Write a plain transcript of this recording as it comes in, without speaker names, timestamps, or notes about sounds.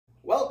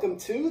Welcome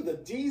to the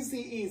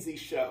DZEZ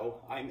Show.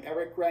 I'm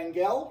Eric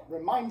Rangel,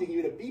 reminding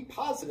you to be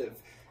positive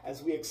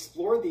as we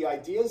explore the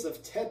ideas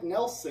of Ted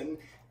Nelson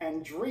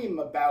and dream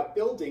about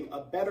building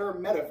a better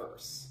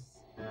metaverse.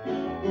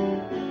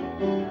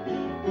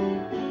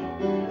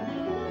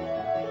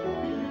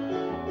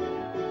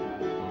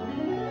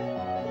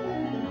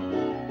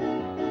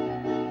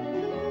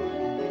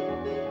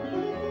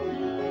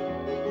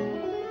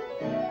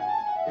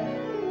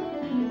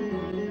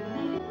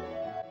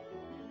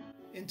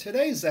 In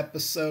today's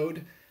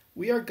episode,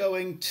 we are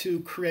going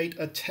to create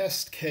a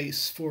test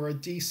case for a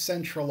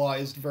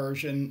decentralized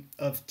version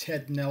of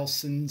Ted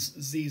Nelson's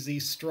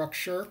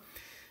ZZstructure,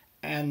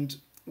 and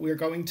we're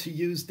going to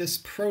use this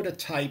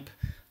prototype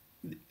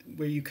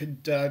where you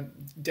could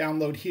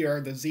download here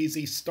the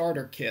ZZ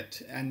starter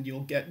kit, and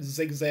you'll get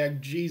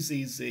zigzag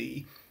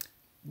GZZ,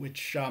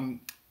 which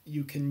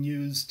you can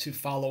use to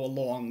follow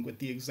along with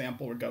the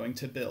example we're going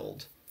to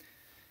build.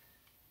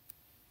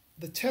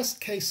 The test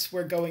case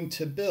we're going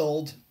to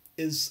build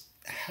is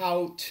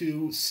how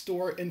to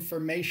store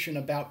information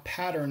about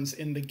patterns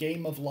in the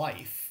game of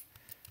life.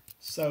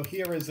 So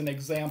here is an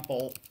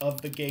example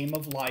of the game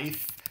of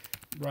life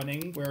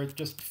running where it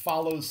just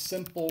follows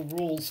simple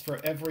rules for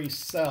every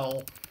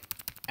cell,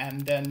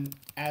 and then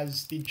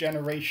as the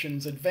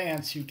generations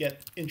advance you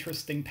get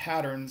interesting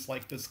patterns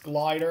like this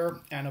glider,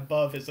 and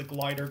above is a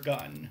glider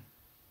gun.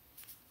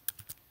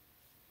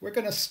 We're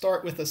going to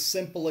start with a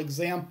simple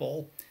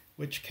example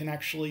which can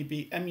actually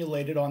be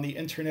emulated on the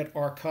Internet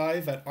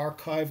Archive at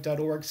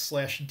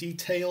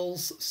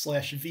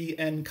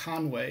archive.org/details/VN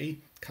Conway.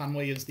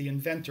 Conway is the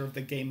inventor of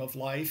the game of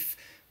life,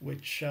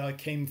 which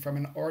came from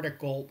an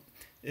article.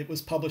 It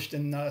was published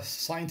in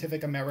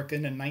Scientific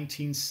American in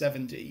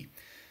 1970,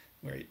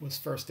 where it was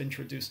first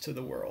introduced to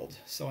the world.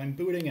 So I'm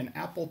booting an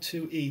Apple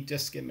IIe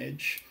disk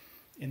image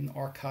in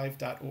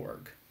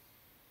archive.org.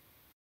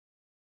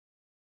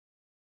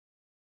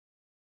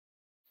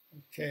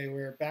 Okay,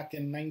 we're back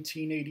in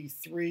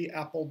 1983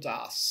 Apple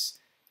DOS,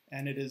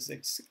 and it is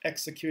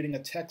executing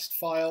a text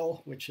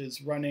file which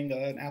is running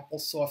an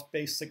AppleSoft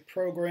BASIC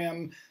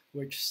program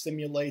which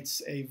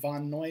simulates a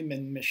von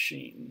Neumann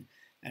machine.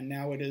 And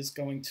now it is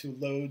going to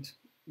load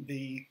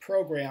the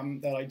program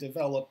that I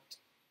developed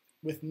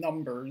with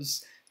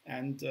numbers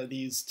and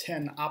these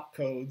 10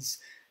 opcodes,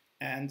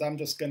 and I'm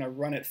just going to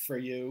run it for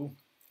you.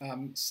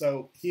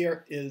 So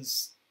here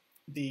is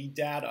the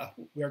data.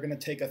 We're going to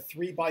take a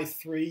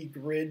 3x3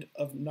 grid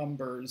of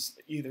numbers,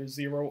 either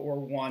 0 or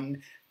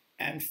 1,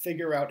 and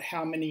figure out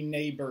how many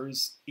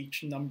neighbors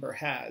each number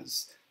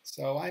has.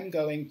 So I'm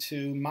going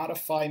to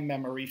modify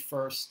memory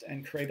first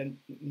and create a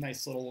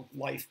nice little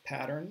life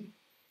pattern.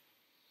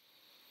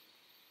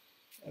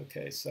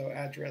 Okay, so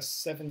address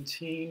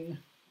 17,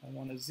 I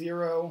want a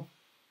 0,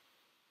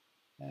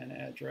 and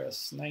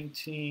address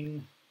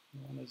 19, I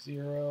want a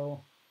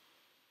 0,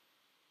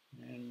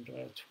 and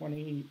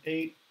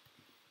 28,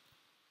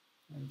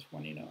 and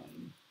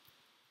 29.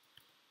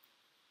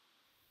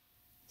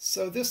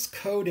 So this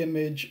code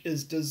image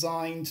is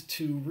designed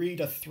to read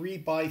a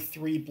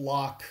 3x3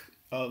 block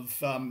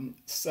of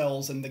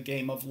cells in the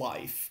game of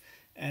life.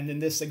 And in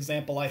this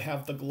example, I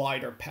have the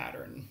glider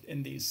pattern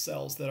in these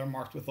cells that are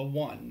marked with a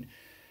 1.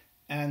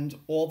 And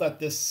all that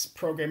this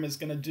program is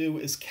going to do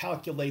is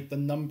calculate the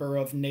number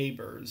of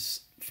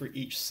neighbors for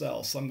each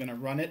cell. So I'm going to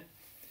run it.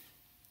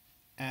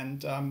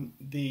 And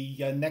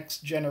the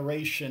next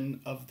generation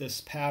of this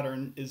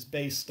pattern is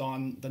based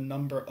on the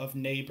number of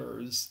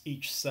neighbors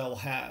each cell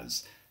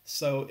has.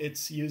 So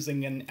it's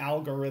using an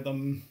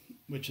algorithm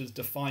which is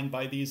defined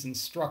by these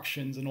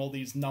instructions and all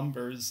these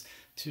numbers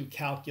to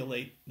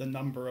calculate the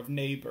number of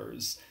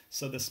neighbors.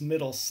 So this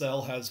middle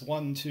cell has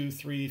 1, 2,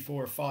 3,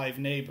 4, 5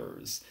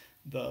 neighbors.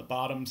 The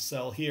bottom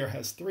cell here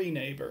has 3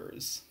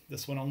 neighbors.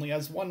 This one only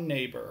has 1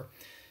 neighbor.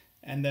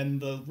 And then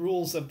the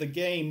rules of the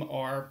game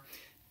are,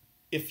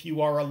 if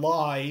you are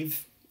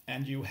alive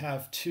and you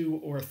have 2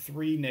 or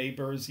 3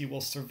 neighbors, you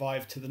will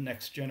survive to the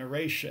next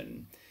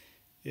generation.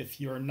 If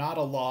you're not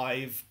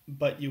alive,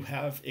 but you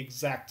have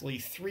exactly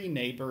 3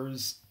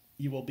 neighbors,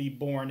 you will be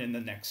born in the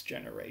next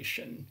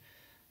generation.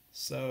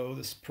 So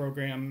this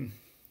program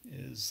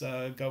is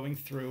going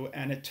through,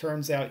 and it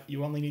turns out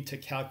you only need to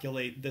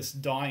calculate this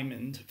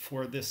diamond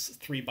for this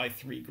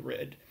 3x3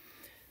 grid.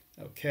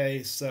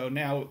 Okay, so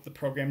now the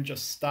program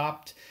just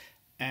stopped,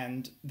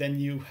 and then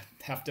you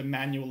have to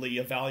manually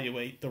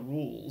evaluate the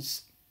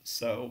rules,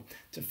 so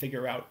to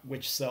figure out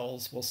which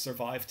cells will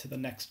survive to the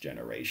next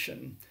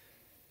generation.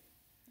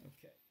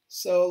 Okay,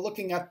 so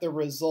looking at the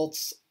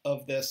results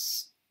of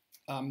this,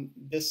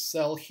 this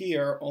cell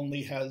here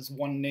only has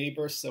 1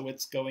 neighbor, so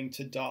it's going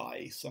to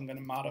die. So I'm going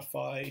to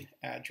modify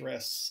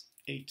address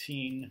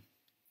 18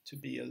 to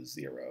be a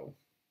 0.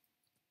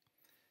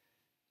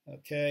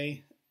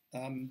 Okay,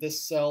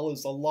 this cell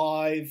is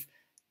alive,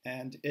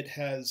 and it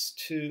has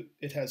 3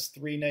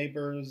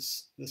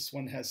 neighbors. This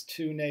one has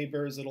 2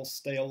 neighbors. It'll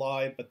stay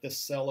alive, but this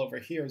cell over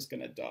here is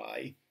going to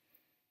die.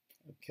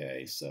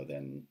 Okay, so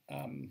then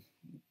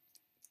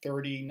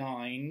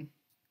 39,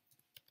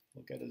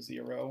 we'll get a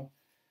 0.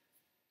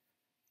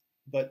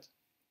 But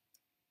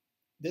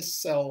This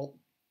cell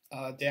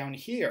down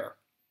here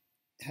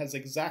has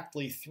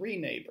exactly 3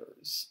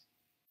 neighbors.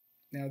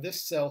 Now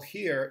this cell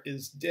here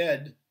is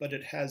dead, but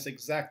it has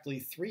exactly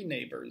 3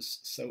 neighbors,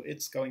 so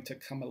it's going to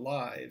come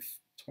alive.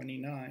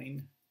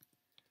 29,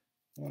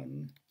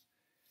 1.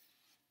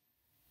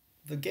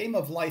 The game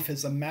of life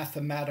is a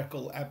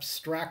mathematical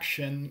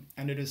abstraction,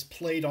 and it is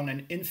played on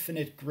an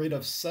infinite grid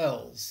of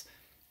cells.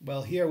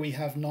 Well, here we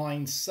have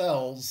 9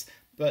 cells,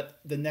 but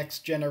the next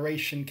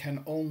generation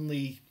can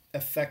only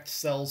affect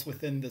cells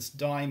within this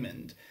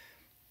diamond.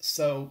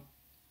 So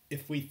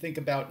if we think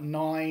about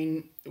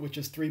 9, which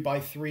is 3 by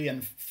 3,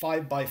 and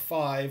 5 by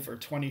 5, or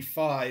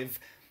 25,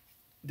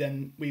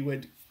 then we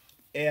would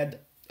add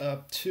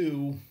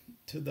 2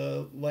 to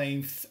the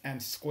length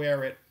and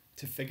square it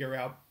to figure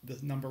out the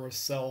number of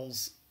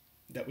cells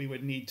that we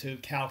would need to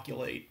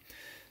calculate.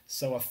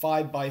 So a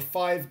 5 by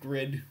 5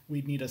 grid,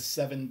 we'd need a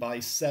 7 by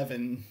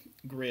 7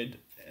 grid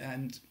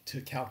and to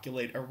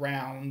calculate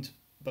around,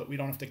 but we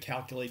don't have to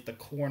calculate the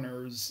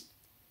corners.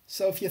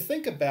 So if you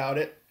think about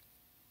it,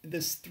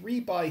 this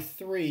 3 by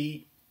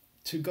 3,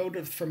 to go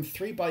from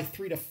 3 by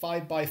 3 to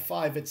 5 by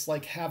 5, it's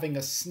like having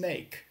a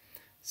snake.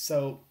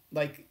 So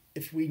like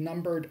if we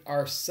numbered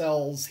our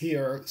cells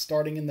here,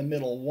 starting in the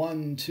middle,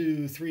 1,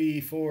 2, 3,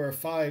 4,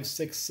 5,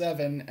 6,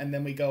 7, and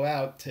then we go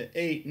out to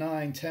 8,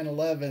 9, 10,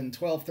 11,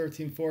 12,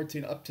 13,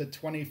 14, up to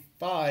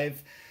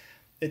 25,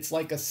 it's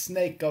like a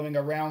snake going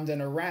around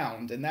and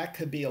around, and that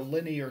could be a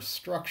linear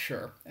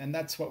structure, and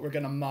that's what we're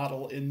going to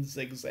model in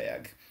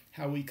ZZag,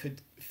 how we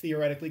could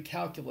theoretically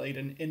calculate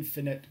an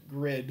infinite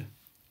grid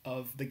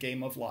of the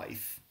game of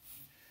life.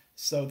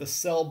 So the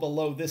cell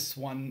below this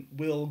one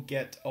will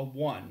get a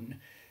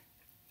 1.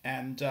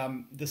 And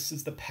this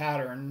is the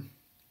pattern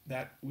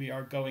that we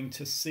are going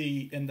to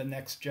see in the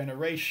next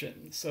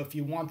generation. So if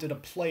you wanted to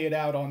play it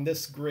out on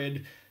this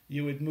grid,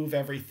 you would move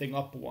everything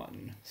up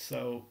 1.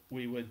 So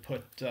we would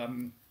put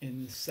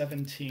in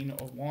 17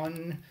 a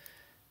 1,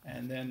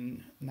 and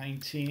then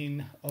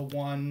 19 a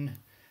 1,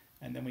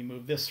 and then we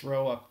move this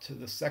row up to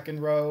the second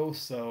row.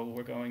 So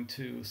we're going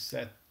to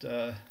set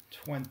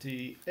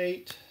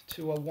 28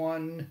 to a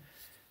 1,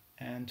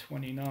 and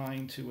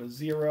 29 to a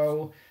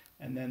 0.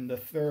 And then the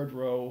third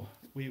row,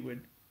 we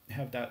would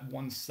have that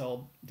 1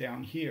 cell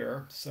down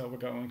here. So we're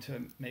going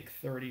to make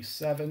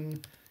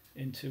 37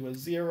 into a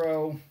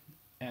 0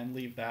 and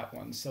leave that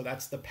one. So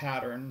that's the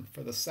pattern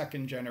for the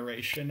second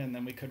generation. And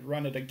then we could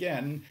run it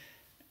again,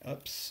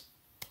 oops,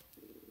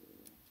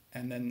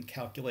 and then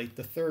calculate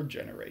the third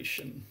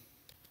generation.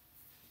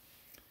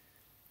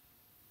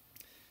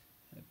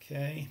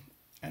 Okay,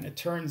 and it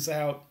turns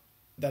out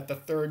that the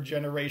third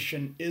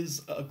generation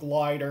is a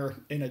glider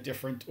in a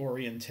different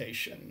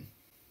orientation.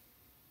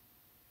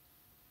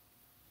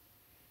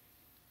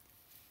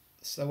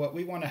 So what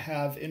we want to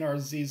have in our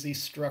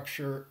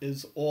ZZstructure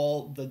is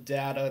all the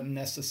data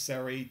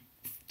necessary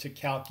to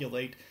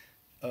calculate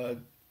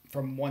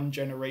from one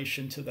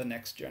generation to the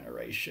next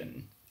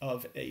generation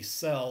of a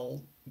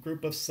cell,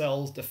 group of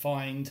cells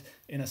defined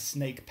in a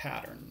snake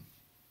pattern.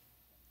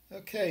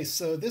 Okay,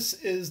 so this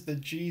is the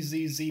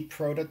GZZ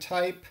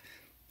prototype.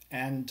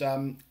 And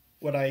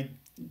what I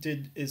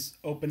did is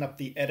open up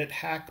the edit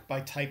hack by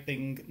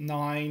typing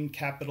 9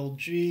 capital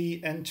G,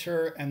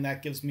 enter, and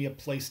that gives me a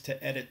place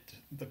to edit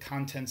the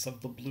contents of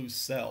the blue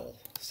cell.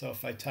 So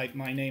if I type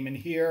my name in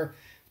here,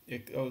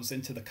 it goes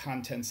into the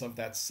contents of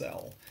that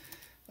cell.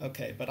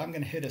 Okay, but I'm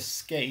going to hit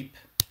escape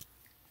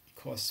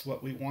because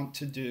what we want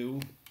to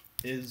do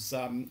is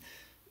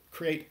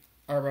create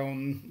our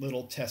own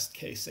little test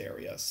case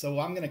area. So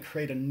I'm going to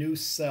create a new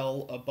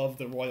cell above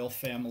the royal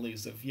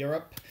families of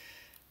Europe.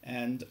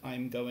 And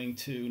I'm going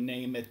to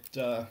name it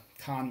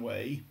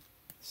Conway.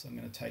 So I'm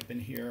going to type in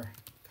here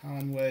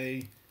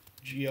Conway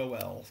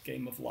GOL,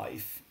 Game of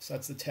Life. So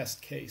that's the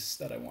test case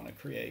that I want to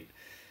create.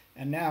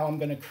 And now I'm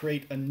going to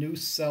create a new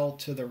cell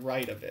to the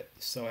right of it.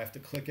 So I have to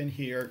click in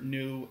here,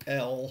 new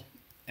L,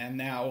 and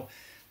now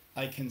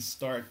I can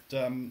start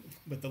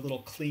with a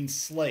little clean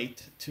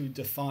slate to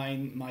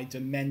define my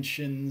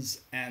dimensions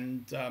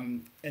and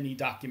any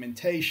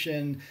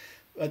documentation.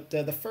 But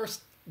the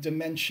first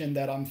dimension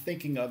that I'm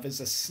thinking of is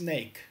a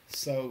snake.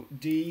 So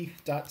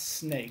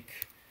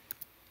d.snake.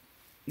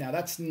 Now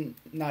that's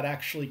not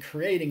actually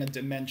creating a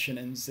dimension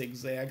in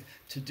ZZag.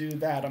 To do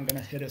that, I'm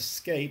going to hit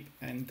escape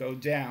and go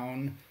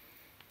down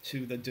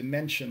to the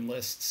dimension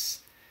lists.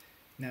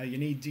 Now you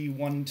need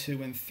D1,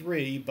 2, and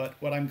 3, but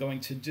what I'm going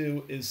to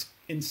do is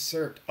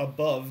insert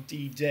above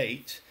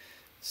ddate.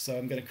 So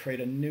I'm going to create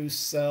a new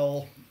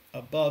cell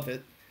above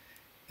it,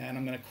 and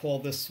I'm going to call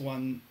this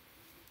one,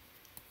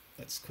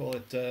 let's call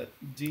it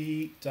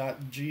d.gol.snake.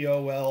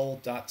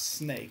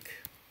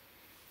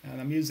 And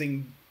I'm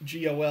using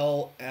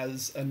GOL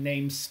as a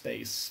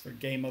namespace for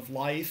Game of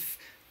Life.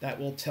 That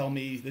will tell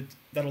me,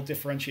 that'll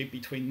differentiate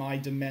between my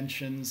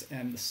dimensions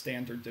and the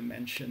standard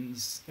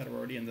dimensions that are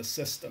already in the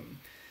system.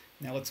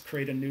 Now let's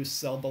create a new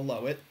cell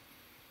below it.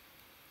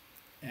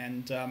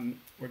 And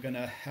we're going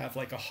to have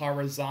like a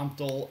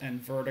horizontal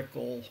and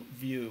vertical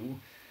view.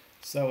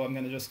 So I'm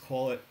going to just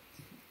call it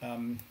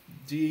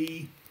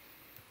d.gol.snake.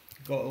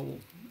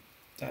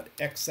 dot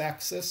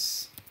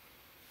x-axis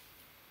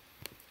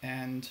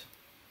and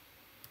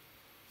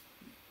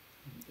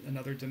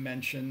another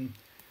dimension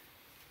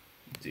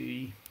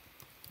d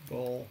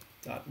goal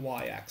dot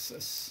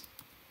y-axis.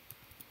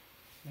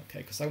 Okay,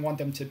 because I want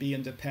them to be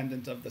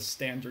independent of the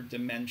standard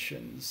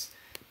dimensions.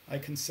 I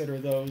consider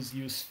those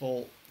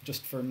useful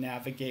just for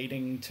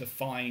navigating to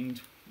find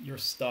your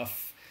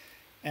stuff.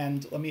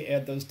 And let me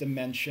add those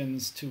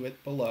dimensions to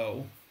it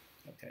below.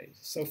 Okay,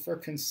 so for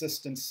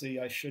consistency,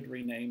 I should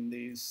rename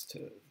these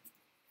to...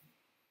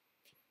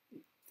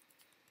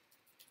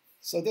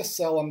 So this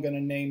cell I'm going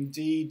to name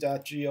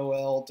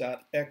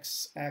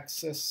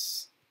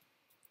d.gol.x-axis.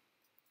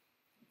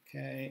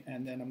 Okay,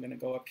 and then I'm going to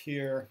go up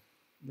here,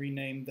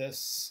 rename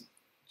this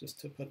just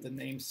to put the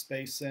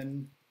namespace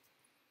in.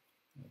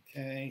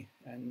 Okay,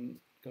 and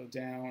go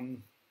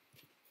down.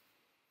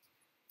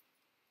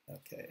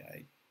 Okay,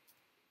 I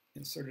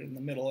insert it in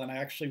the middle, and I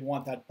actually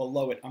want that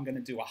below it. I'm going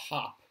to do a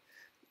hop.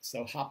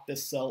 So hop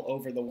this cell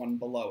over the one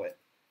below it,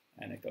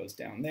 and it goes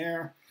down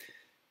there.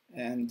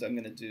 And I'm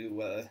going to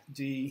do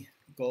d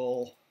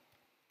goal.y-axis.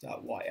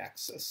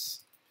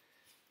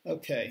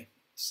 Okay,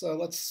 so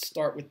let's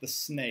start with the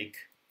snake.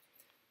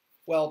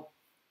 Well,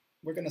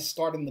 we're going to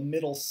start in the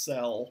middle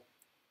cell,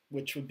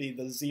 which would be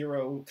the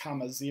 0,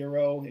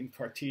 0 in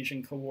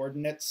Cartesian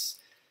coordinates.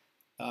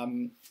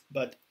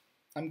 But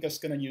I'm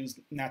just going to use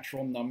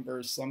natural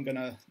numbers, so I'm going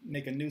to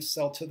make a new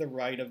cell to the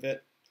right of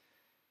it.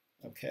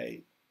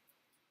 Okay,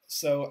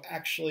 so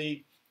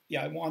actually,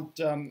 yeah, I want,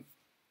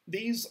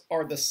 these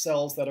are the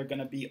cells that are going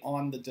to be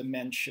on the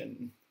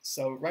dimension.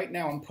 So right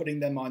now I'm putting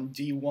them on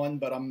D1,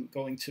 but I'm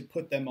going to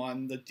put them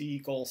on the D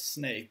goal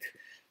snake.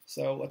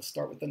 So let's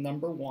start with the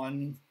number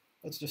 1.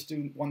 Let's just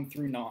do 1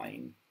 through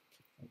 9.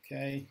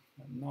 Okay,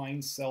 a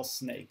 9 cell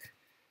snake.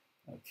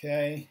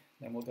 Okay,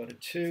 then we'll go to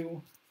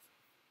 2.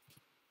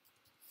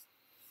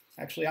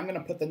 Actually, I'm going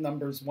to put the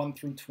numbers 1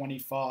 through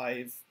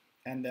 25,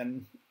 and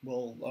then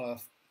we'll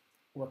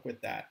work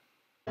with that.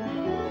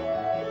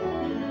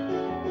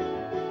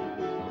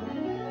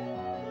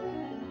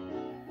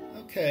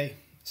 Okay,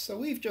 so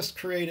we've just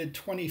created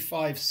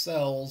 25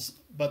 cells,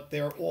 but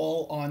they're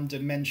all on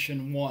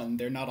dimension 1.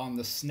 They're not on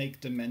the snake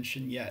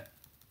dimension yet.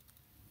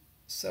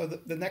 So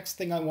the next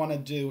thing I want to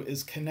do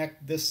is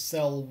connect this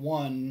cell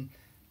 1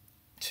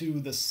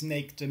 to the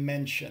snake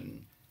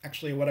dimension.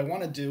 Actually, what I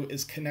want to do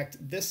is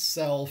connect this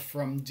cell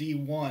from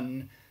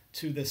D1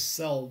 to this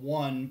cell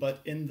 1, but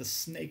in the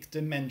snake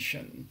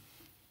dimension.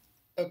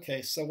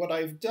 Okay, so what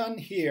I've done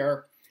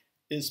here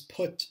is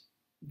put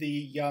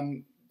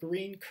the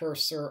green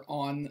cursor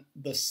on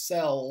the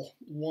cell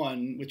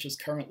 1, which is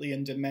currently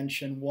in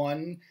dimension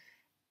 1,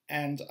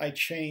 and I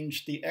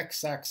changed the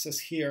x-axis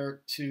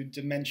here to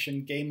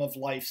dimension game of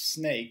life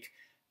snake,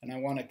 and I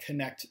want to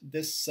connect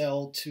this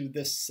cell to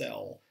this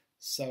cell.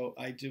 So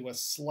I do a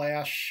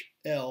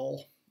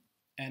 /L,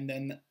 and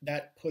then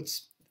that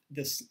puts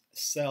this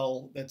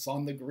cell that's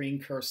on the green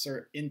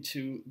cursor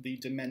into the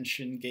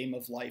dimension game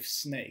of life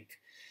snake.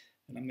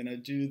 And I'm going to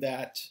do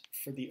that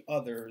for the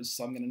others.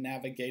 So I'm going to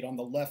navigate on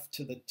the left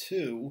to the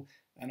 2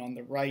 and on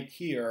the right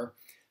here.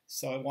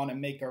 So I want to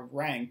make a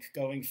rank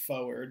going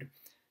forward.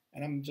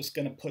 And I'm just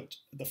going to put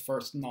the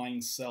first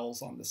 9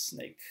 cells on the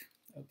snake.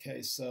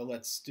 Okay, so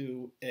let's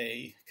do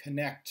a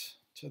connect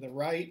to the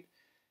right.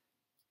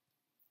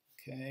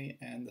 Okay,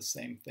 and the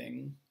same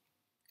thing,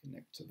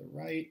 connect to the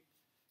right.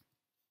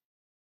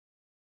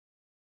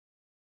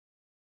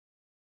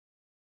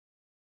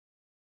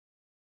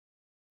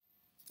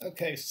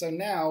 Okay, so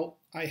now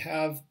I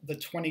have the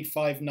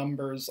 25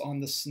 numbers on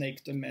the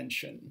snake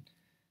dimension.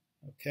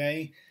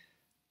 Okay,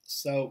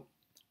 so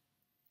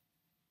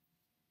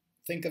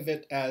think of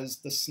it as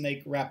the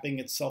snake wrapping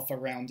itself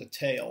around a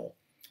tail.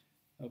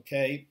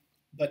 Okay,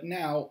 but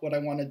now what I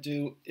want to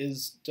do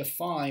is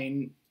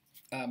define,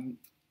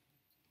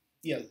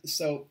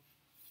 so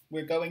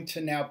we're going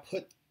to now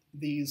put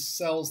these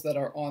cells that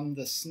are on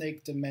the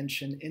snake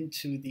dimension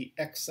into the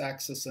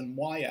x-axis and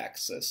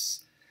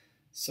y-axis.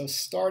 So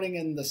starting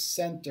in the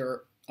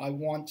center, I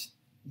want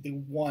the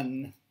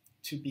 1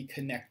 to be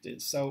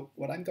connected. So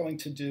what I'm going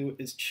to do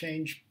is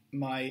change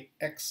my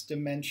x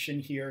dimension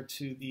here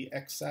to the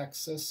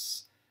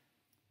x-axis.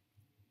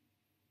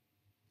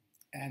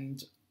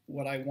 And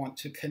what I want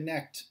to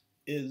connect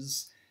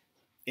is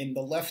in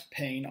the left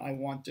pane, I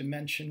want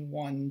dimension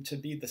 1 to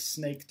be the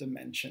snake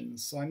dimension.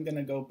 So I'm going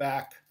to go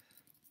back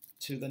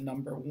to the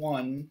number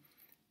 1,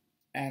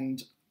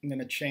 and I'm going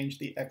to change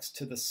the x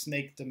to the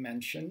snake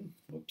dimension.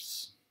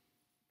 Whoops.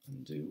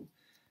 Undo.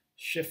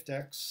 Shift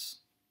X,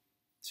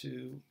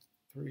 2,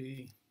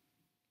 3,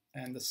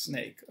 and the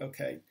snake.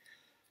 Okay.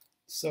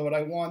 So what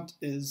I want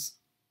is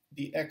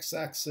the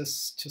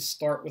x-axis to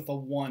start with a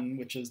 1,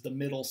 which is the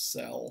middle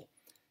cell.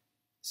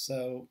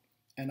 So,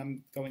 and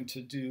I'm going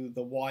to do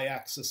the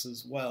y-axis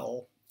as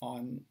well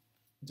on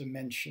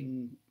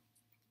dimension.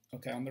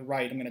 Okay, on the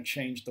right, I'm going to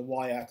change the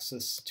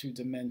y-axis to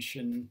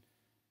dimension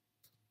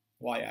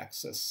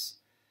y-axis.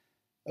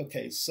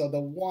 Okay, so the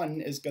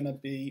 1 is going to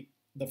be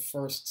the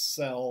first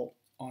cell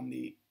on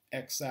the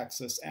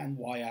x-axis and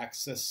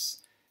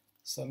y-axis.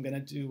 So I'm going to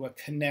do a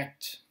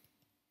connect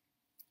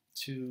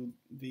to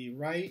the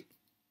right,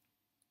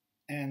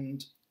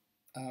 and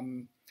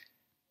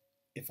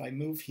if I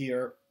move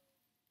here,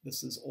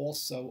 this is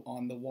also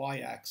on the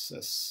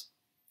y-axis.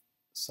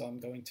 So I'm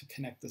going to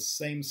connect the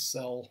same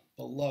cell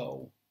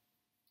below.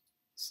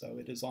 So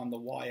it is on the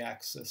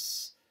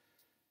y-axis.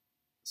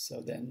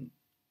 So then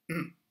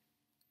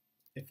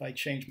if I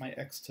change my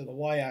x to the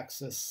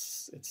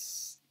y-axis,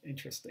 it's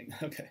interesting.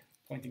 Okay,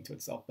 pointing to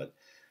itself. But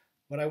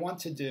what I want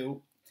to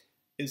do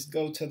is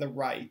go to the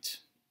right.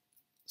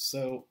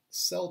 So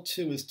cell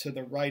 2 is to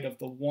the right of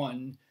the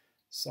 1.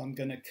 So I'm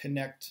going to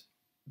connect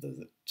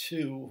the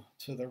 2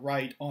 to the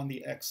right on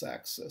the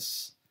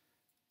x-axis.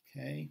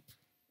 Okay.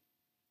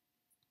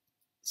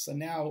 So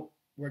now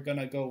we're going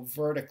to go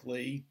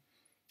vertically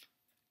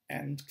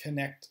and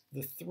connect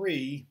the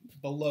 3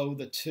 below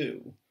the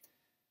 2.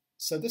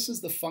 So this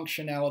is the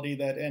functionality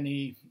that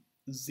any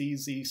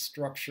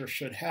ZZstructure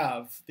should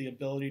have, the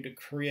ability to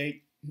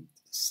create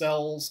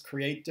cells,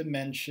 create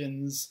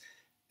dimensions,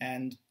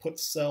 and put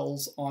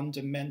cells on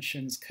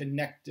dimensions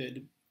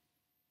connected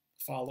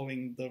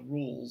following the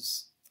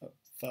rules of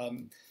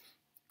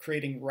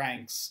creating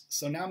ranks.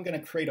 So now I'm going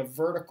to create a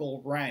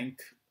vertical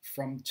rank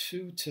from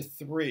 2 to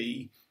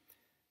 3,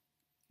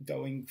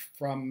 going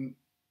from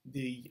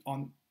the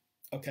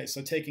okay,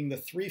 so taking the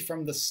 3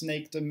 from the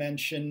snake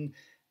dimension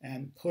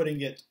and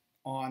putting it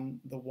on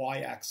the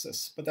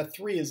y-axis. But that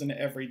 3 is in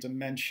every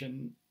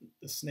dimension.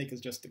 The snake is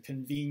just a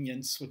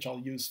convenience, which I'll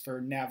use for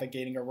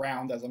navigating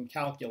around as I'm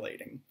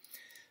calculating.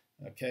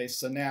 Okay,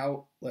 so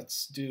now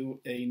let's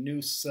do a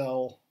new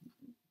cell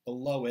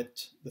below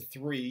it, the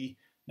 3.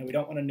 Now we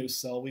don't want a new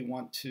cell, we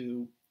want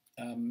to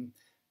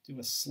do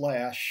a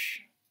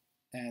slash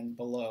and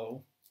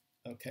below.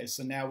 Okay,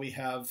 so now we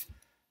have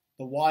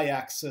the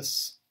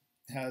y-axis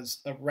has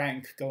a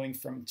rank going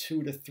from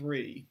 2 to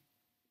 3.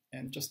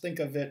 And just think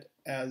of it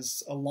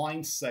as a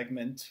line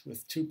segment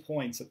with 2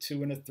 points, a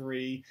 2 and a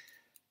 3.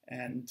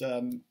 And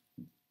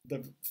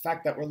the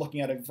fact that we're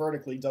looking at it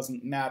vertically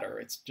doesn't matter.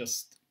 It's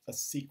just a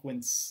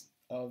sequence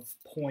of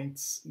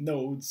points,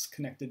 nodes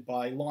connected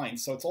by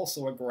lines. So it's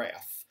also a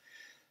graph.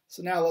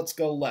 So now let's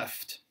go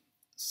left.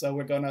 So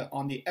we're going to,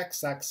 on the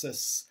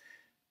x-axis,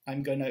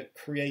 I'm going to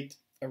create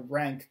a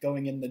rank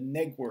going in the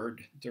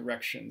negward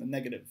direction, the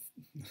negative.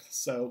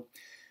 So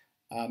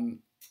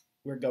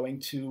we're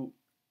going to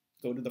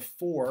go to the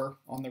 4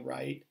 on the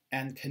right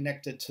and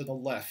connect it to the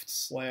left.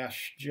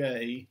 Slash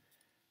J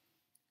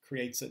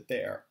creates it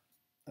there.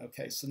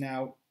 Okay, so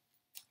now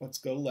let's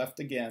go left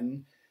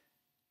again.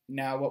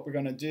 Now what we're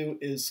going to do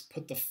is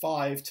put the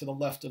 5 to the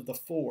left of the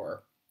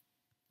 4.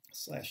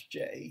 Slash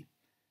J.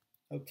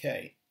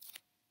 Okay.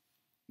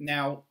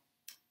 Now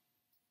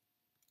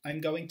I'm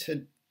going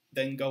to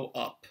then go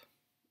up.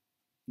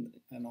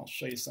 And I'll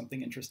show you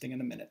something interesting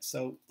in a minute.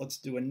 So let's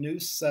do a new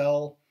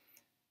cell.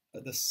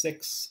 The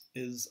 6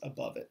 is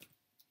above it.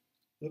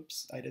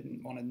 Oops, I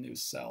didn't want a new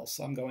cell.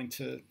 So I'm going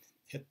to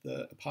hit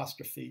the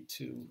apostrophe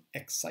to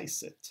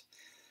excise it.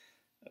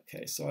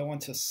 Okay, so I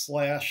want to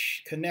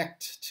slash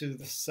connect to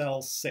the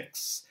cell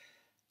 6.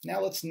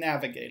 Now let's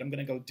navigate. I'm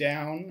going to go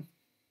down.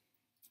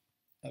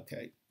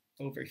 Okay,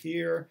 over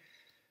here.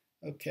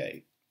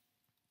 Okay,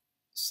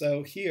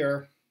 so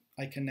here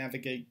I can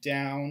navigate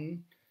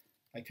down.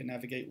 I can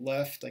navigate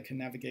left. I can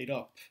navigate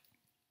up.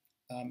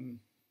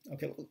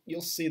 Okay,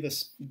 you'll see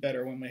this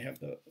better when we have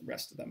the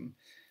rest of them.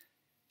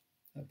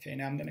 Okay,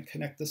 now I'm going to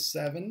connect the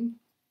 7.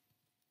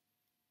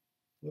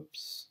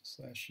 Whoops,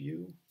 slash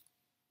U.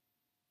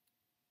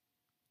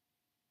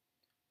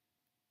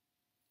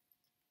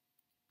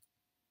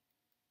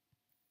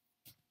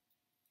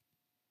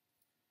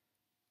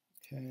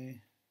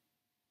 Okay,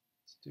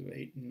 let's do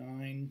 8 and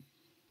 9.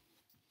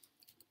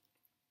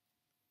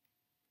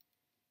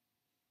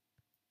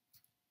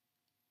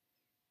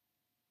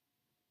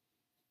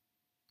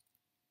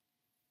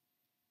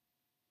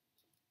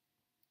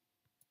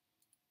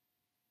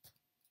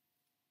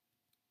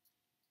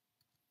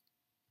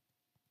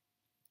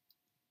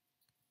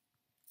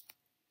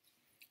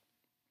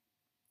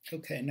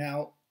 Okay,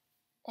 now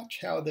watch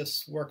how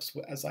this works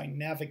as I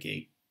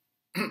navigate.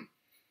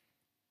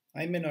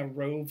 I'm in a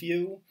row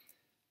view,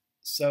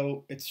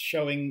 so it's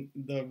showing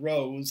the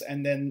rows,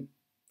 and then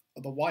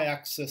the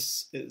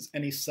y-axis is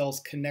any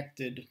cells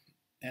connected,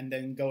 and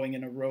then going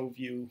in a row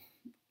view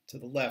to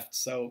the left.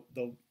 So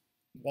the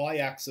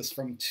y-axis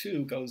from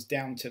 2 goes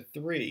down to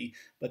 3,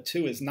 but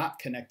 2 is not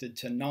connected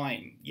to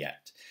 9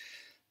 yet.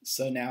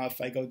 So now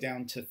if I go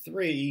down to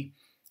 3,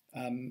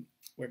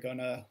 we're going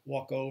to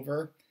walk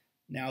over.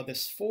 Now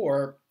this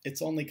 4,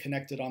 it's only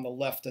connected on the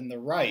left and the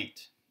right.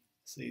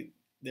 See,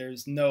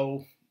 there's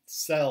no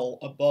cell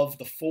above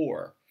the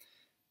 4.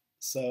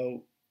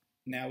 So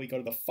now we go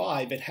to the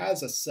 5. It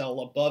has a cell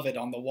above it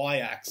on the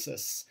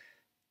y-axis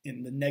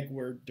in the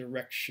negward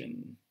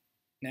direction.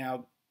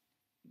 Now,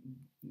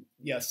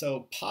 yeah,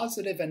 so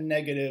positive and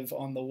negative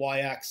on the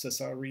y-axis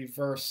are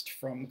reversed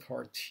from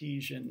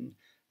Cartesian.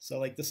 So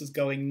like this is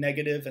going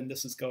negative and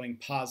this is going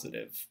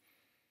positive.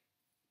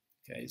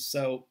 Okay,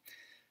 so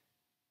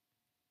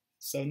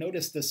So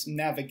notice this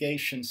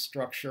navigation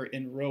structure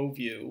in row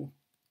view.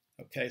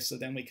 Okay, so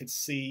then we could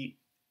see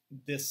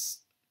this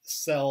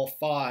cell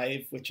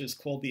 5, which is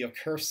called the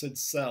accursed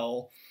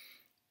cell,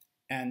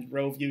 and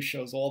row view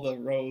shows all the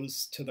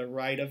rows to the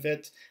right of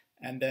it,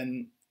 and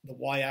then the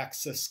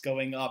y-axis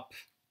going up.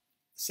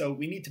 So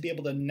we need to be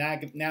able to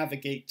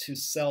navigate to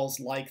cells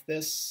like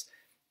this,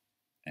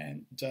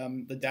 and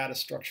the data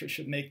structure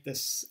should make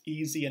this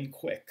easy and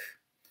quick.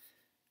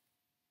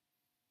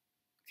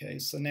 Okay,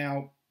 so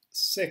now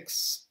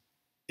 6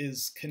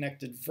 is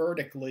connected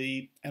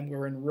vertically, and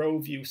we're in row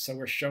view, so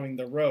we're showing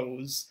the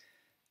rows.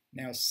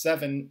 Now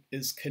 7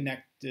 is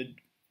connected,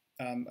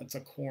 it's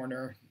a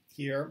corner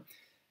here,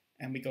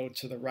 and we go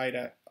to the right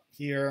at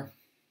here,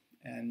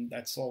 and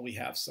that's all we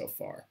have so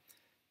far.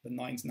 The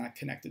 9's not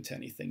connected to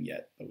anything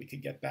yet, but we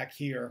could get back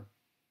here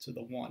to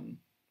the 1.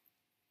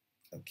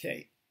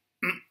 Okay.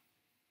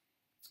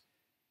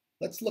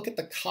 Let's look at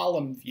the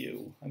column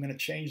view. I'm going to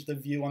change the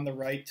view on the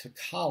right to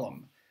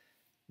column.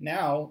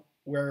 Now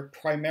we're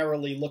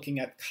primarily looking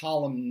at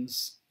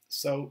columns.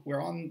 So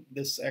we're on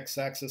this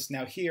x-axis.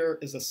 Now here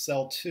is a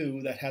cell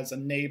 2 that has a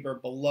neighbor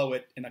below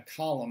it in a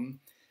column.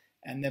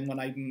 And then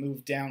when I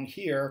move down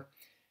here,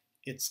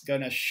 it's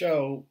going to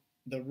show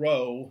the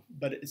row,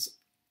 but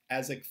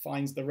as it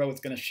finds the row,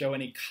 it's going to show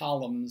any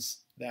columns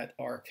that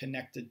are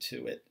connected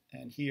to it.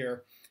 And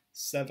here,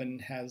 7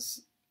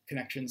 has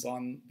connections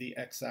on the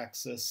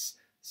x-axis,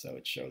 so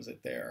it shows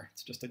it there.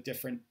 It's just a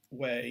different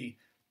way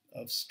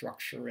of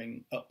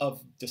structuring,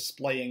 of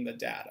displaying the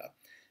data.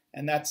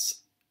 And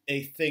that's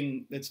a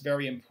thing that's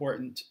very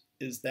important,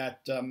 is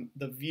that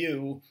the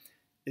view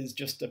is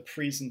just a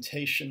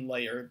presentation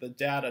layer. The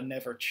data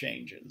never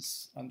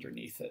changes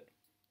underneath it.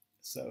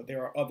 So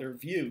there are other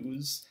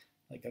views,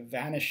 like a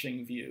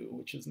vanishing view,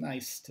 which is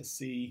nice to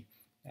see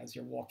as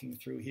you're walking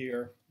through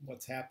here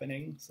what's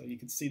happening. So you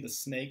can see the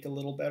snake a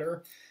little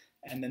better.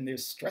 And then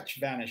there's stretch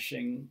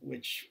vanishing,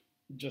 which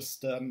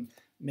just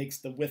makes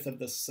the width of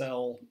the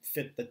cell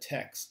fit the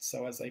text.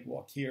 So as I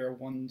walk here,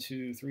 1,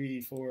 2,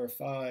 3, 4,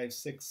 5,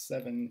 6,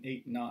 7,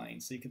 8, 9.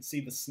 So you can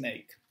see the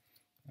snake.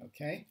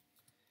 Okay.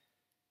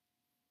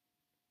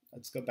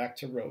 Let's go back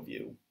to row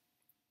view.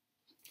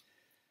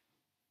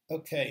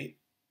 Okay.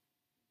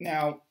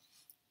 Now,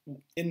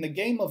 in the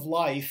game of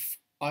life,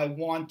 I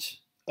want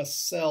a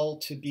cell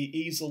to be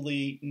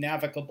easily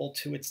navigable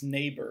to its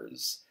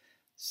neighbors.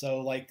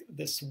 So like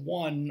this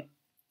 1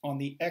 on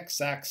the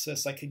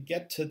x-axis, I could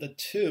get to the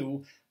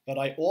 2, but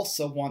I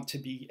also want to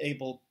be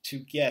able to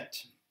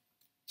get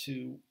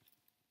to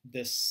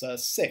this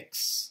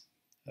 6,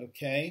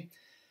 okay?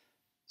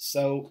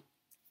 So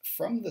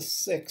from the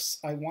 6,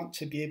 I want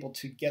to be able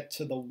to get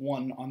to the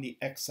 1 on the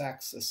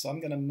x-axis. So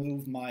I'm going to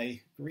move my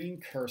green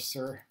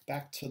cursor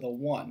back to the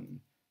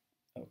 1,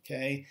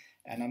 okay?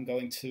 And I'm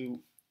going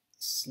to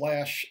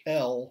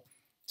 /L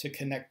to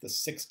connect the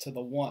 6 to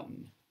the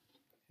 1,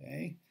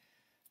 okay?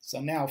 So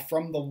now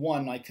from the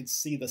 1, I could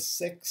see the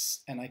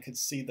 6 and I could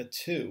see the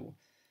 2.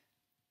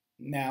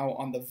 Now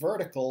on the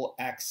vertical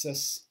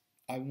axis,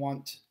 I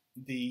want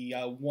the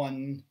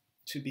 1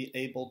 to be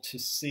able to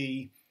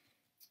see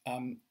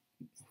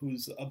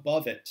who's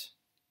above it.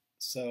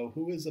 So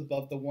who is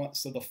above the 1?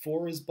 So the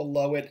 4 is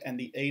below it and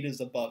the 8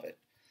 is above it.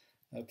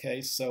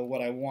 Okay, so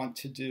what I want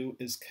to do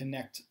is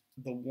connect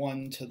the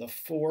 1 to the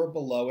 4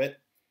 below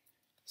it.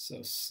 So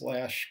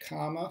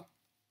 /,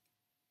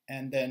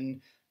 and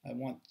then I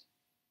want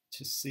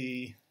to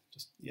see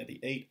just, yeah, the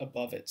 8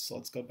 above it. So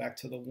let's go back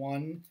to the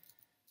 1.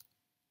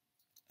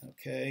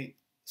 Okay,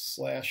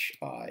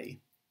 /I.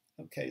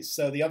 Okay,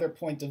 so the other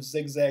point of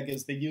zigzag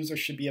is the user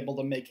should be able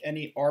to make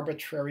any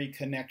arbitrary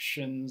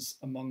connections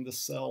among the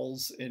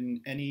cells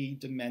in any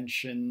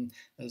dimension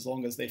as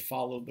long as they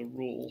follow the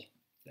rule.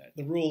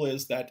 The rule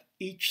is that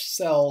each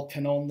cell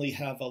can only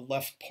have a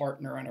left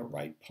partner and a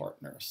right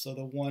partner. So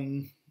the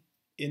one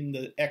in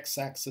the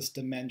x-axis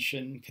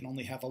dimension can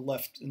only have a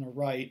left and a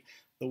right.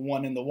 The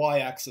one in the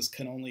y-axis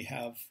can only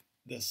have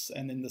this.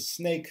 And in the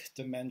snake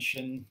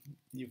dimension,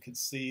 you can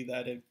see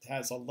that it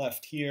has a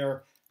left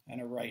here and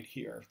a right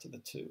here to the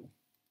 2.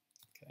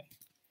 Okay.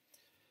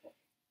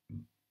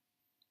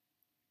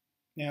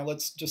 Now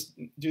let's just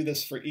do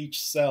this for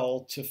each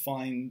cell to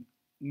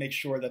make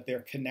sure that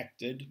they're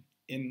connected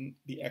in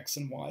the x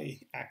and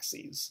y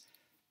axes.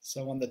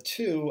 So on the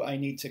 2, I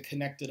need to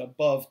connect it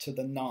above to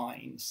the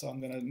 9. So I'm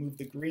going to move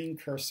the green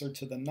cursor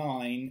to the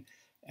 9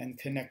 and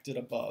connect it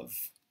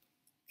above.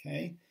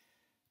 Okay.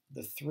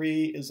 The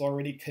 3 is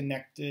already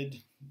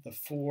connected. The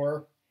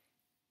 4,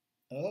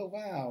 oh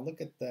wow,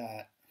 look at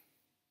that.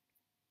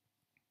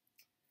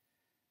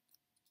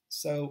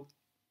 So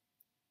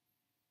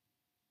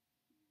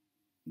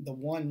the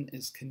 1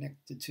 is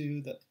connected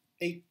to the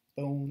 8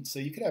 bone. So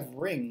you could have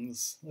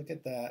rings. Look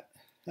at that.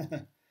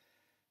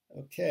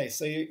 Okay,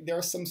 so there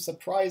are some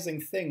surprising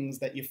things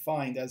that you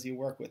find as you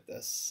work with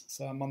this.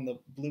 So I'm on the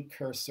blue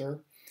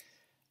cursor.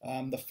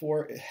 The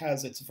 4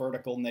 has its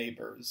vertical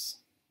neighbors.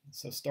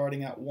 So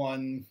starting at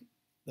 1,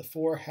 the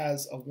 4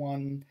 has a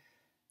 1,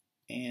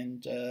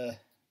 and all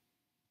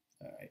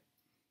right.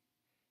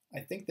 I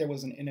think there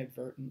was an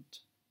inadvertent.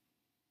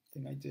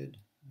 thing I did.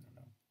 I don't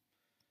know.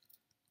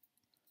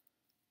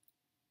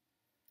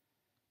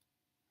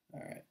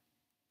 All right.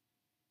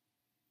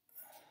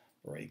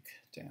 Break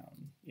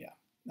down. Yeah.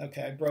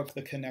 Okay, I broke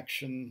the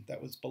connection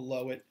that was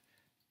below it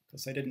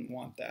because I didn't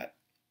want that.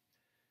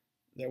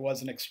 There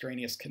was an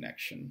extraneous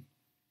connection.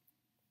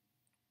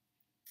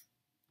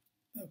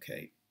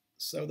 Okay,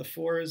 so the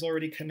 4 is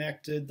already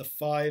connected, the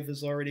 5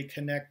 is already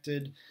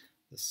connected,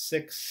 the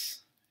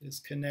 6 is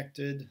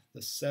connected,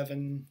 the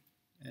 7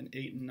 and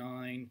 8 and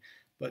 9,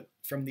 but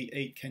from the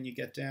 8 can you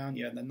get down?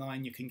 Yeah, the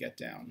 9 you can get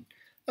down.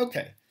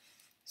 Okay,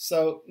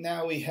 so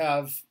now we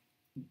have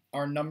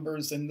our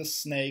numbers in the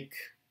snake,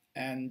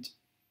 and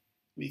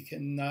we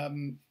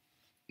can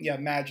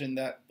imagine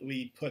that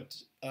we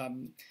put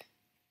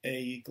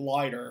a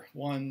glider,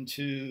 1,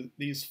 2,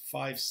 these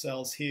 5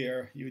 cells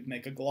here, you would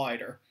make a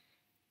glider.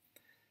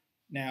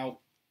 Now,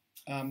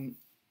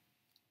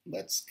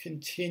 let's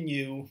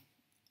continue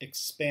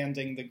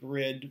expanding the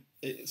grid.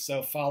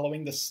 So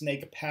following the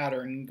snake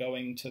pattern,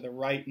 going to the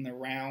right and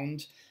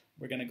around,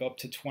 we're going to go up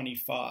to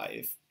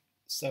 25.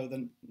 So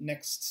the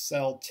next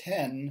cell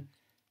 10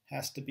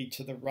 has to be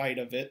to the right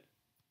of it.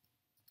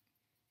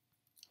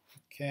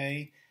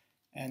 Okay,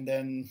 and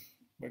then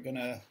we're going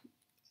to,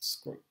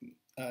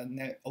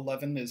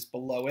 11 is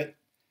below it.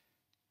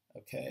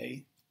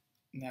 Okay,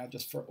 now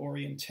just for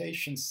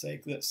orientation's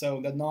sake,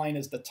 so the 9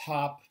 is the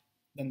top,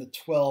 then the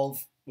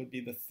 12 would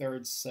be the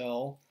third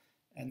cell,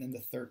 and then the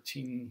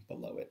 13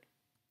 below it.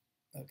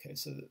 Okay,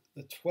 so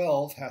the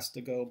 12 has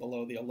to go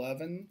below the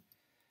 11,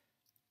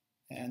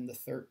 and the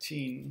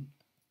 13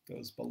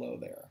 goes below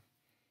there.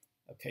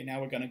 Okay,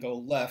 now we're going to go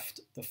left.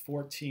 The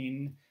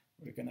 14,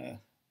 we're going to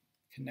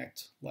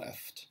connect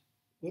left.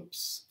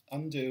 Whoops,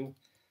 undo.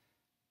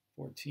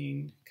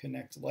 14,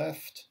 connect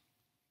left,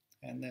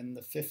 and then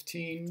the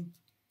 15.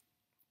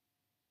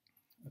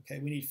 Okay,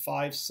 we need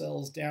 5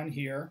 cells down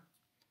here.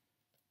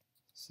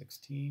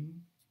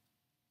 16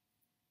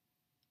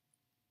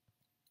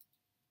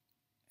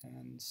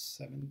 and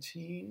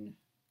 17.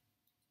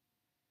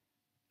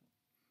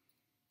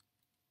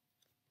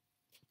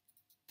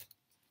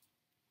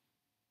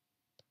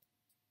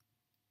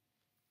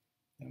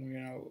 Then we're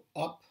going to go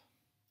up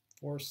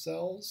 4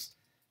 cells,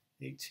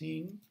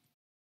 18.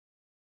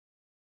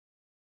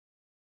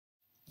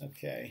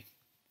 Okay,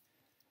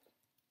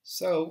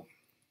 so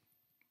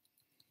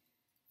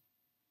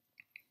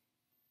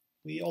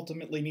we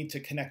ultimately need to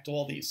connect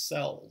all these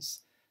cells,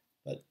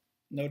 but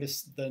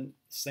notice the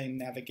same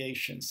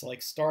navigation. So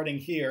like starting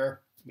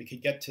here, we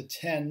could get to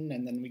 10,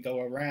 and then we go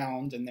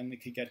around, and then we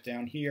could get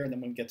down here, and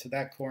then when we get to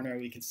that corner,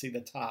 we can see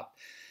the top.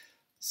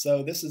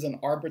 So this is an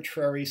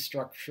arbitrary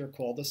structure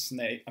called a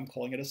snake. I'm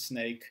calling it a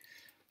snake.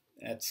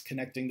 It's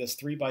connecting this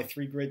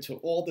 3x3 grid to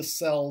all the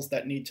cells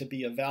that need to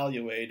be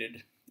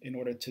evaluated in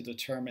order to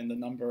determine the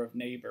number of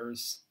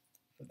neighbors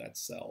for that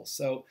cell.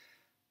 So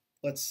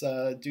let's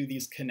do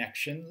these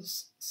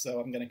connections. So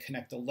I'm going to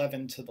connect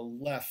 11 to the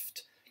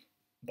left,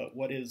 but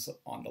what is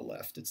on the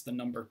left? It's the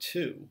number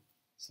 2.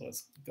 So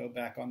let's go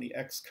back on the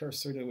X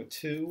cursor to a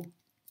 2,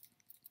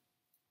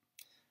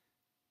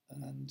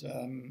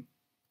 and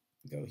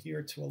go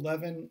here to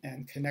 11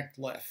 and connect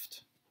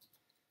left.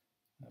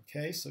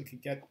 Okay, so we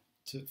could get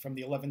from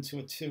the 11 to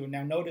a 2.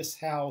 Now notice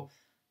how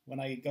when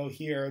I go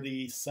here,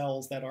 the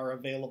cells that are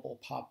available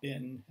pop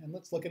in, and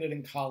let's look at it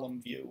in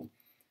column view.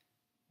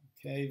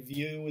 Okay,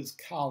 view is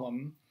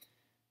column.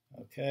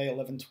 Okay,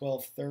 11,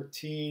 12,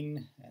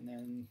 13, and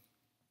then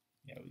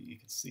you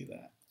can see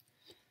that.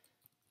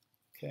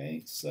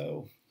 Okay,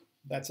 so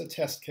that's a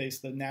test case,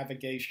 the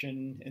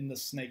navigation in the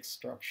snake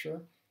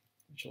structure,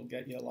 which will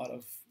get you a lot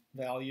of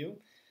value.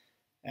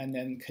 And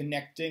then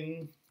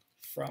connecting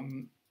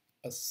from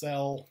a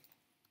cell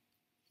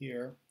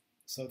here.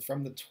 So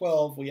from the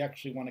 12, we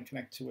actually want to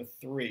connect to a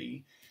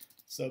 3.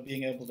 So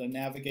being able to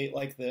navigate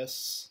like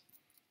this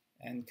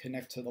and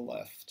connect to the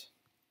left.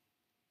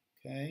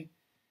 Okay,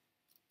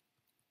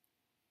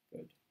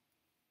 good.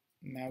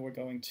 Now we're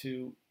going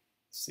to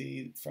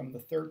see from the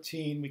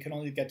 13, we can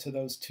only get to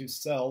those 2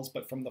 cells,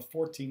 but from the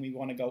 14, we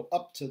want to go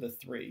up to the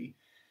 3.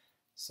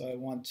 So I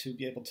want to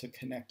be able to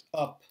connect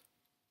up.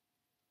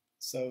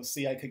 So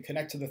see, I could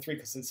connect to the 3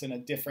 because it's in a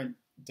different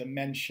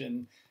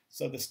dimension.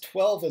 So this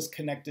 12 is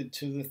connected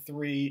to the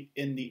 3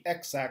 in the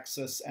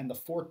x-axis, and the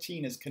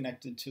 14 is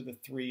connected to the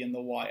 3 in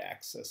the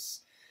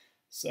y-axis.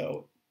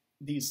 So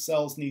these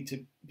cells need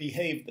to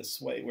behave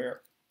this way,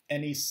 where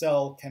any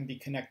cell can be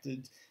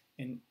connected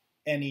in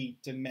any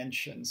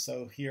dimension.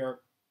 So here,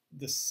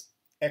 this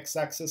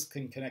x-axis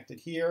can connect it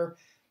here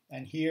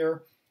and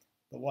here.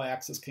 The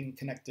y-axis can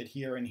connect it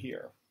here and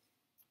here.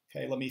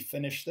 Okay, let me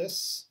finish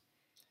this.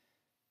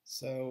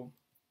 So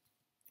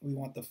we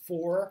want the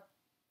 4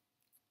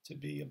 to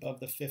be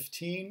above the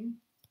 15.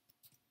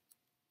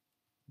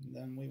 And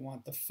then we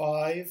want the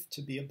 5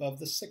 to be above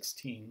the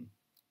 16.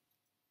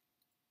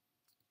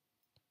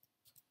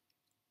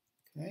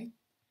 Okay.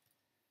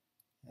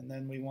 And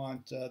then we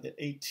want the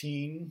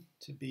 18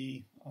 to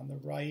be on the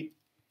right.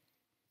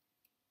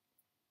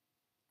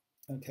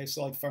 Okay,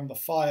 so like from the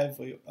 5,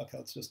 okay,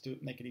 let's just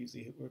make it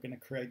easy. We're going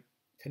to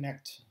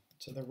connect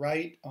to the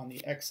right on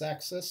the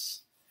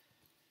x-axis.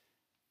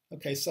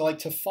 Okay, so like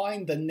to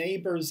find the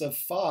neighbors of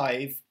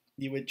 5,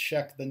 you would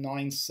check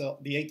the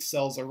 8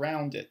 cells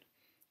around it.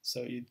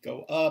 So you'd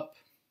go up,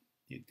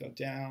 you'd go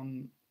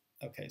down.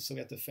 Okay, so we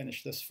have to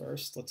finish this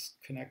first. Let's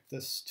connect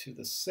this to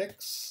the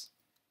 6.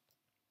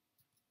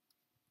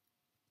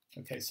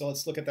 Okay, so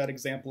let's look at that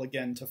example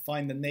again. To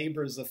find the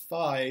neighbors of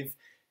 5,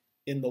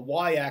 in the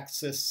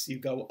y-axis you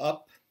go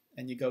up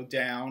and you go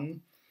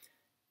down,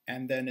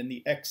 and then in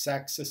the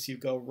x-axis you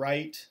go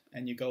right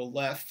and you go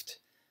left,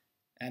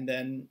 and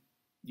then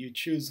you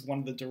choose one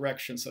of the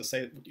directions. So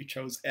say you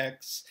chose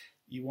x,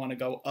 you want to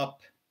go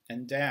up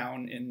and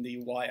down in the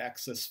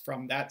y-axis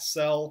from that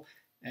cell,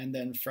 and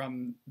then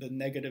from the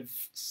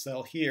negative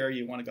cell here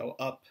you want to go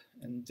up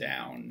and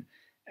down.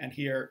 And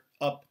here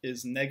up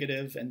is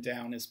negative and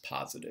down is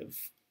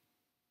positive.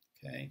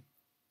 Okay.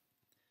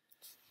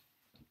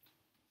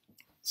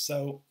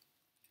 So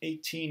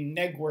 18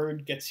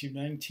 negward gets you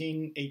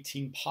 19,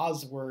 18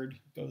 posward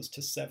goes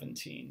to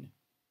 17.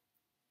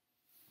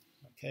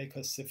 Okay,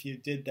 because if you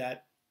did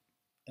that,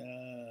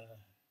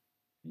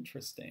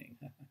 interesting.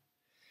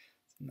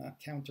 It's not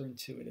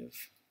counterintuitive.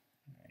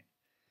 All right.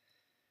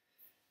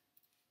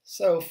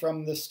 So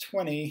from this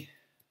 20,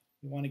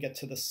 we want to get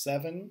to the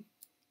 7.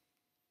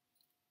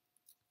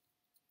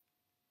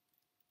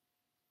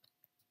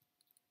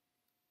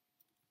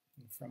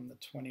 And from the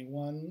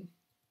 21,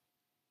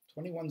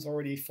 21's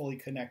already fully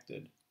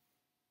connected.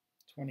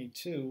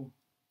 22,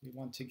 we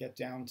want to get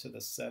down to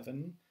the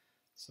 7,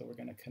 so we're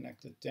going to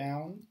connect it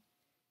down.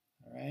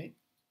 All right,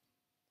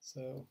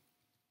 so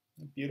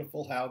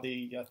beautiful how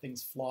the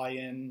things fly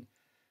in.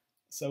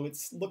 So it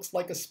looks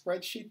like a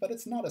spreadsheet, but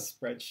it's not a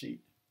spreadsheet.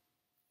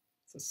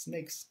 It's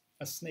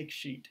a snake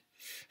sheet.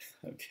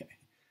 Okay,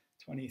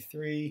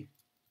 23.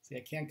 See, I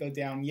can't go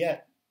down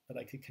yet, but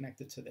I could connect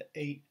it to the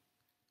 8.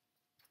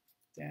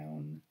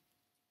 Down.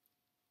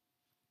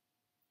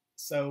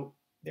 So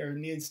there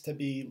needs to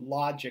be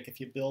logic if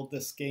you build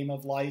this game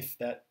of life,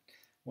 that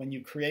when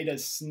you create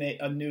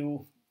a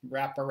new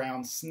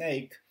wraparound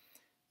snake,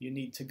 you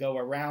need to go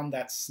around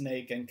that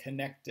snake and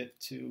connect it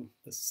to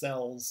the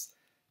cells.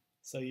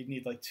 So you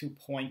need like 2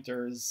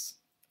 pointers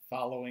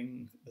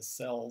following the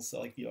cells.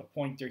 So like a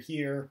pointer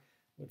here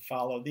would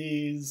follow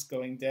these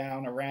going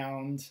down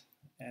around,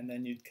 and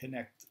then you'd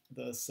connect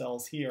the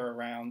cells here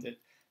around it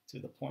to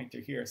the pointer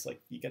here. So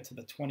like you get to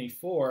the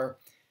 24,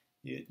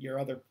 your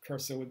other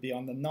cursor would be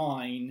on the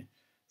 9.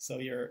 So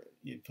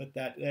you put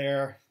that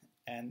there,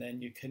 and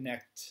then you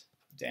connect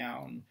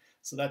down.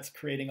 So that's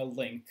creating a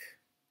link.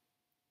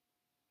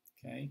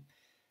 Okay,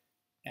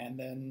 and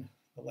then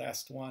the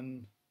last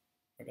one,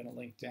 we're going to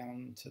link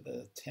down to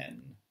the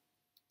 10.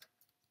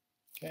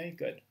 Okay,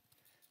 good.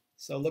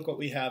 So look what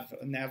we have,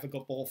 a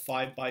navigable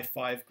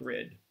 5x5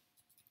 grid.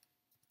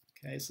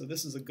 Okay, so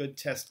this is a good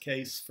test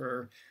case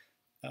for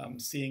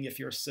seeing if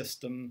your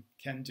system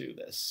can do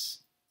this.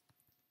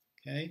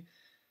 Okay,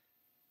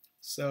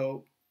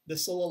 so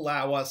this will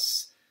allow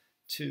us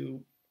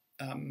to,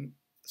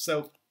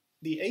 so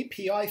the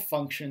API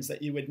functions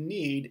that you would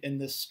need in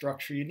this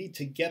structure, you need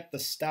to get the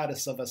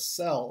status of a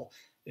cell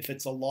if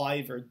it's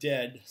alive or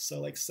dead.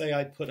 So like say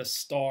I put a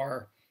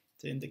star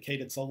to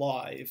indicate it's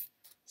alive.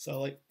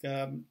 So like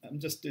I'm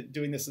just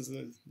doing this as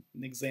an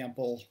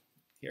example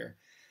here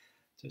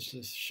to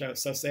just show.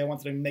 So say I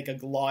wanted to make a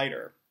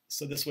glider.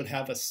 So this would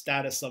have a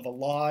status of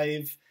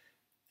alive,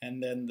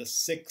 and then the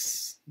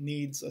 6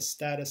 needs a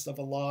status of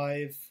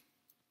alive.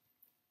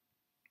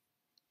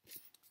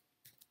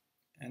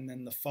 And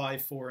then the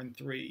 5, 4, and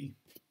 3.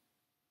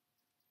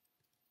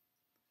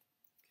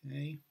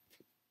 Okay.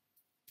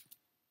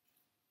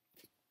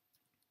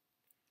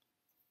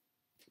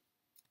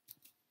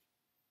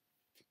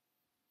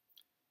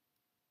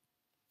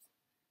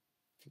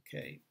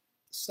 Okay,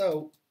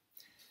 so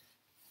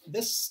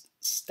this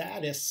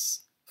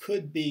status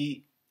could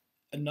be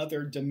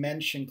another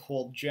dimension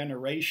called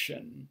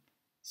generation.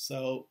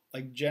 So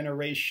like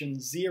generation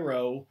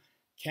 0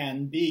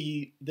 can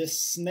be this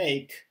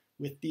snake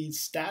with these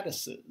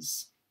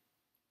statuses.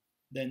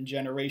 Then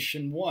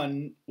generation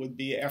 1 would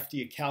be after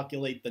you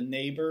calculate the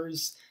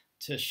neighbors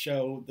to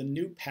show the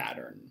new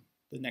pattern,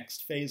 the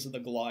next phase of the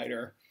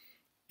glider.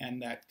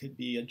 And that could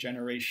be a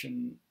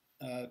generation,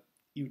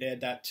 you'd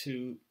add that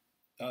to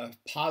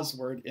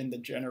posword in the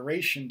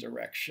generation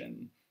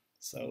direction.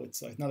 So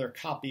it's another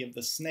copy of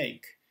the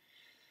snake.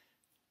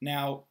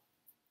 Now,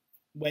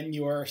 when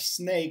your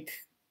snake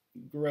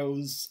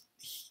grows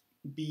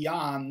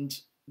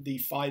beyond the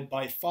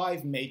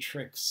 5x5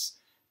 matrix,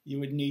 you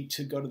would need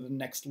to go to the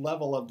next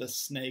level of the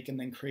snake and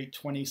then create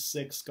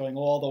 26 going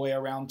all the way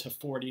around to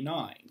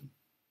 49.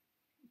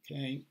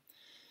 Okay,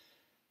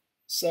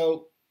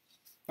 so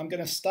I'm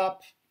going to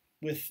stop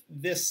with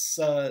this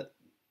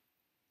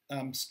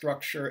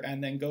structure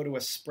and then go to a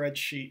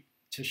spreadsheet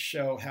to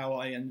show how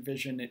I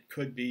envision it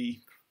could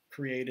be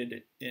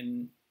created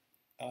in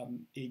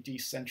a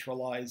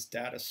decentralized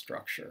data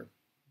structure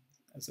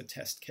as a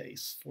test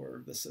case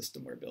for the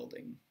system we're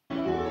building.